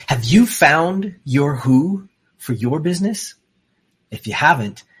Have you found your who for your business? If you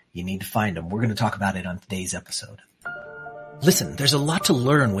haven't, you need to find them. We're going to talk about it on today's episode. Listen, there's a lot to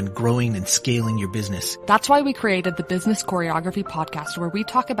learn when growing and scaling your business. That's why we created the Business Choreography Podcast, where we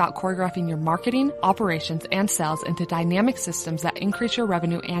talk about choreographing your marketing, operations, and sales into dynamic systems that increase your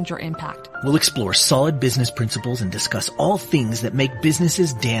revenue and your impact. We'll explore solid business principles and discuss all things that make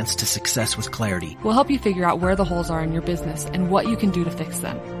businesses dance to success with clarity. We'll help you figure out where the holes are in your business and what you can do to fix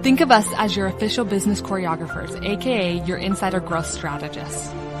them. Think of us as your official business choreographers, aka your insider growth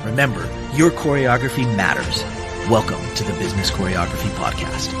strategists. Remember, your choreography matters. Welcome to the Business Choreography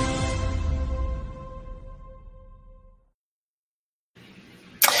Podcast.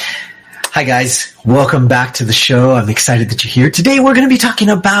 Hi guys, welcome back to the show. I'm excited that you're here. Today we're going to be talking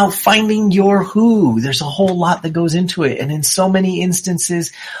about finding your who. There's a whole lot that goes into it. And in so many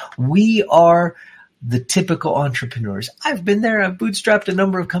instances, we are the typical entrepreneurs. I've been there. I've bootstrapped a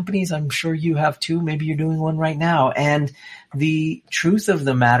number of companies. I'm sure you have too. Maybe you're doing one right now. And the truth of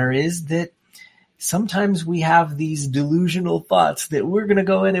the matter is that sometimes we have these delusional thoughts that we're going to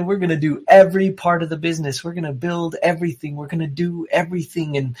go in and we're going to do every part of the business. We're going to build everything. We're going to do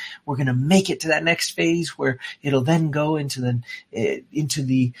everything, and we're going to make it to that next phase where it'll then go into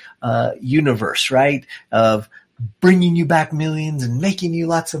the universe, right? Of bringing you back millions and making you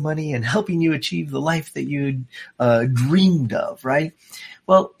lots of money and helping you achieve the life that you dreamed of, right?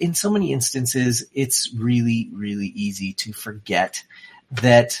 Well, in so many instances, it's really, really easy to forget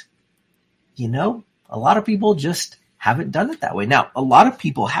that a lot of people just haven't done it that way. Now, a lot of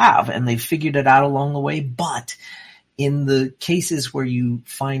people have, and they've figured it out along the way. But in the cases where you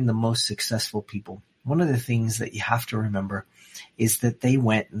find the most successful people, one of the things that you have to remember is that they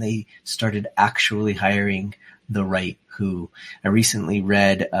went and they started actually hiring the right who. I recently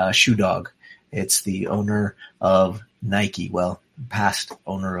read Shoe Dog. It's the owner of Nike. Well, past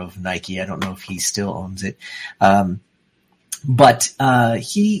owner of Nike. I don't know if he still owns it. But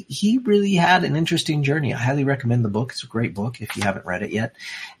he really had an interesting journey. I highly recommend the book. It's a great book if you haven't read it yet.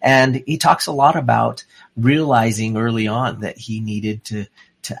 And he talks a lot about realizing early on that he needed to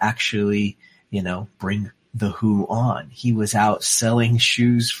actually, bring the who on. He was out selling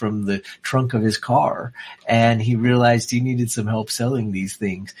shoes from the trunk of his car, and he realized he needed some help selling these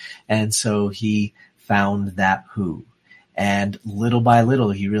things. And so he found that who. And little by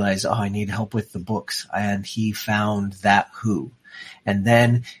little, he realized, I need help with the books. And he found that who. And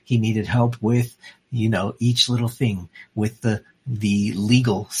then he needed help with, each little thing with the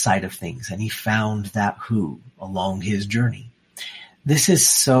legal side of things. And he found that who along his journey. This is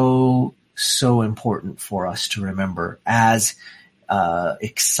so important for us to remember as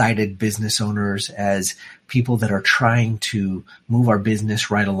excited business owners, as people that are trying to move our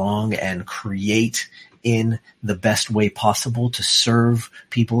business right along and create in the best way possible, to serve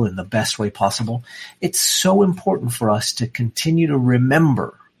people in the best way possible. It's so important for us to continue to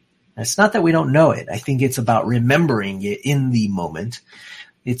remember. It's not that we don't know it. I think it's about remembering it in the moment.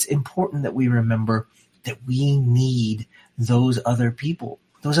 It's important that we remember that we need those other people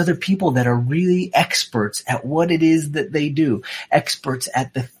that are really experts at what it is that they do, experts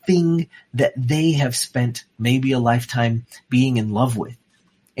at the thing that they have spent maybe a lifetime being in love with.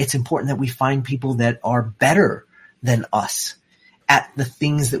 It's important that we find people that are better than us at the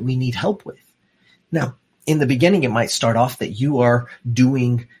things that we need help with. Now, in the beginning, it might start off that you are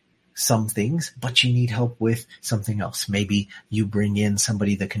doing some things, but you need help with something else. Maybe you bring in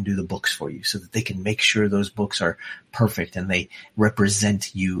somebody that can do the books for you so that they can make sure those books are perfect and they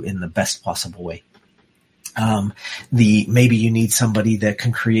represent you in the best possible way. Maybe you need somebody that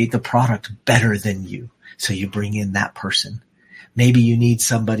can create the product better than you, so you bring in that person. Maybe you need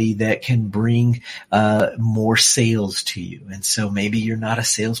somebody that can bring more sales to you. And so maybe you're not a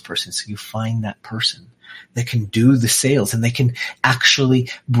salesperson, so you find that person that can do the sales and they can actually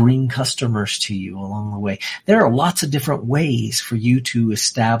bring customers to you along the way. There are lots of different ways for you to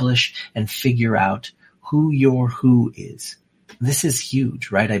establish and figure out who your who is. This is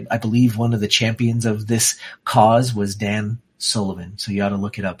huge, right? I believe one of the champions of this cause was Dan Sullivan. So you ought to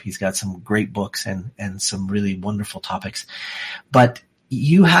look it up. He's got some great books and some really wonderful topics. But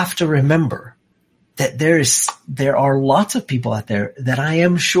you have to remember that there are lots of people out there that I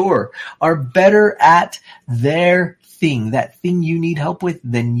am sure are better at their thing, that thing you need help with,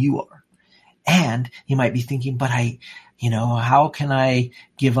 than you are. And you might be thinking, but how can I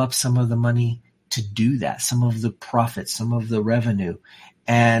give up some of the money to do that, some of the profits, some of the revenue?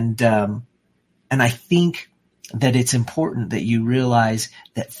 And I think that it's important that you realize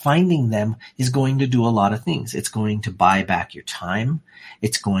that finding them is going to do a lot of things. It's going to buy back your time.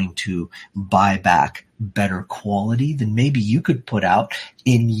 It's going to buy back better quality than maybe you could put out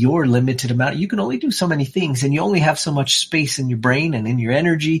in your limited amount. You can only do so many things, and you only have so much space in your brain and in your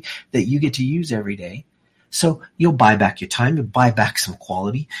energy that you get to use every day. So you'll buy back your time, you'll buy back some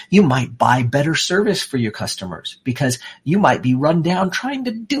quality. You might buy better service for your customers because you might be run down trying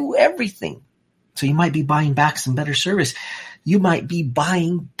to do everything. So you might be buying back some better service. You might be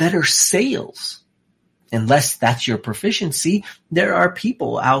buying better sales. Unless that's your proficiency, there are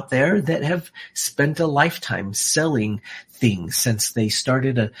people out there that have spent a lifetime selling things since they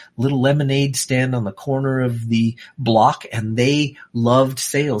started a little lemonade stand on the corner of the block, and they loved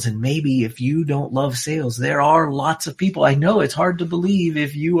sales. And maybe if you don't love sales, there are lots of people. I know it's hard to believe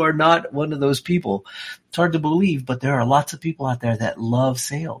if you are not one of those people. It's hard to believe, but there are lots of people out there that love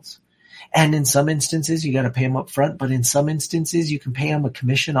sales. And in some instances, you got to pay them up front, but in some instances, you can pay them a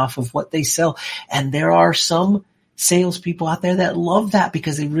commission off of what they sell. And there are some salespeople out there that love that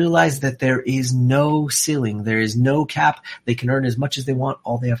because they realize that there is no ceiling. There is no cap. They can earn as much as they want.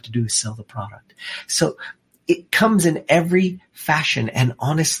 All they have to do is sell the product. So it comes in every fashion. And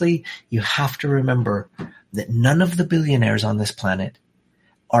honestly, you have to remember that none of the billionaires on this planet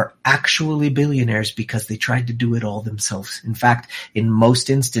are actually billionaires because they tried to do it all themselves. In fact, in most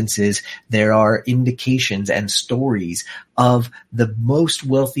instances, there are indications and stories of the most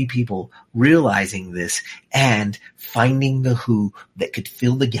wealthy people realizing this and finding the who that could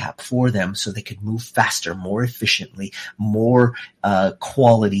fill the gap for them so they could move faster, more efficiently, more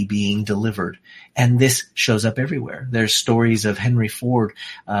quality being delivered. And this shows up everywhere. There's stories of Henry Ford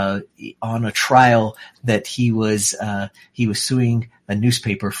on a trial that he was suing a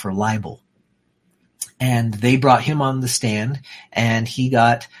newspaper for libel. And they brought him on the stand, and he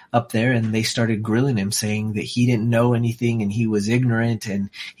got up there and they started grilling him, saying that he didn't know anything and he was ignorant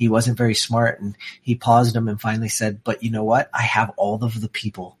and he wasn't very smart. And he paused him and finally said, "But you know what? I have all of the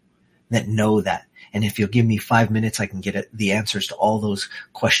people that know that. And if you'll give me 5 minutes, I can get the answers to all those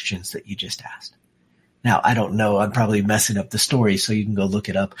questions that you just asked." Now, I don't know. I'm probably messing up the story, so you can go look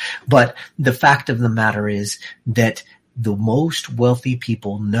it up. But the fact of the matter is that the most wealthy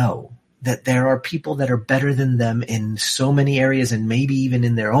people know that there are people that are better than them in so many areas and maybe even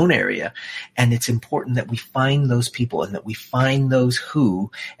in their own area. And it's important that we find those people and that we find those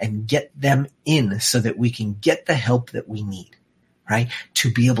who and get them in so that we can get the help that we need, right?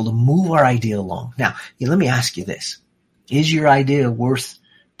 To be able to move our idea along. Now, let me ask you this. Is your idea worth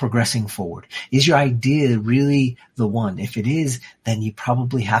progressing forward? Is your idea really the one? If it is, then you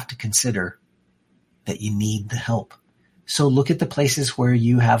probably have to consider that you need the help. So look at the places where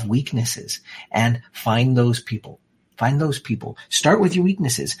you have weaknesses and find those people. Find those people. Start with your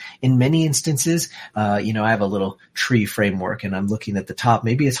weaknesses. In many instances, I have a little tree framework and I'm looking at the top.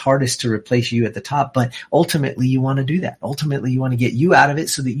 Maybe it's hardest to replace you at the top, but ultimately you want to do that. Ultimately you want to get you out of it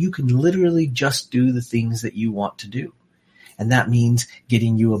so that you can literally just do the things that you want to do. And that means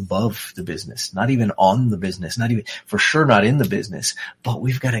getting you above the business, not even on the business, not even for sure not in the business, but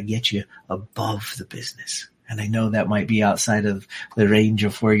we've got to get you above the business. And I know that might be outside of the range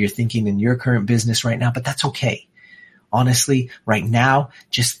of where you're thinking in your current business right now, but that's okay. Honestly, right now,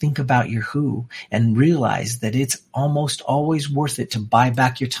 just think about your who and realize that it's almost always worth it to buy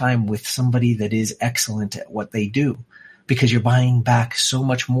back your time with somebody that is excellent at what they do, because you're buying back so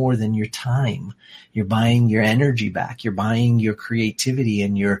much more than your time. You're buying your energy back. You're buying your creativity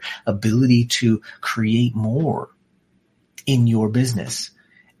and your ability to create more in your business.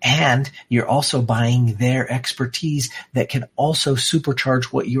 And you're also buying their expertise that can also supercharge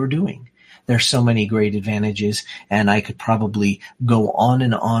what you're doing. There's so many great advantages, and I could probably go on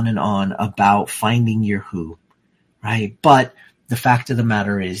and on and on about finding your who, right? But the fact of the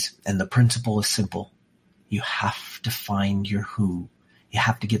matter is, and the principle is simple, you have to find your who. You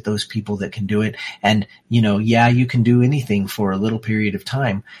have to get those people that can do it. And, you can do anything for a little period of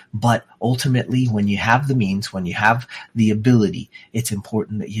time, but ultimately when you have the means, when you have the ability, it's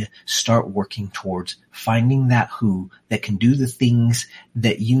important that you start working towards finding that who that can do the things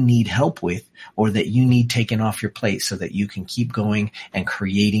that you need help with or that you need taken off your plate so that you can keep going and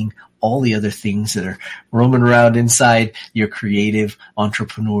creating all the other things that are roaming around inside your creative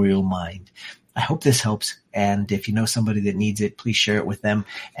entrepreneurial mind. I hope this helps. And if you know somebody that needs it, please share it with them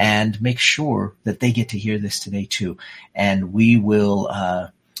and make sure that they get to hear this today too. And we'll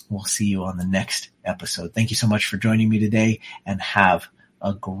see you on the next episode. Thank you so much for joining me today, and have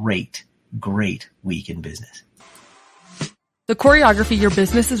a great, great week in business. The choreography your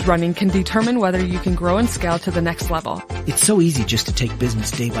business is running can determine whether you can grow and scale to the next level. It's so easy just to take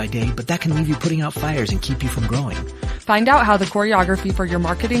business day by day, but that can leave you putting out fires and keep you from growing. Find out how the choreography for your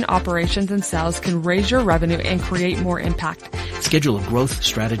marketing, operations, and sales can raise your revenue and create more impact. Schedule a growth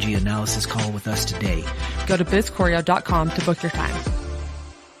strategy analysis call with us today. Go to bizchoreo.com to book your time.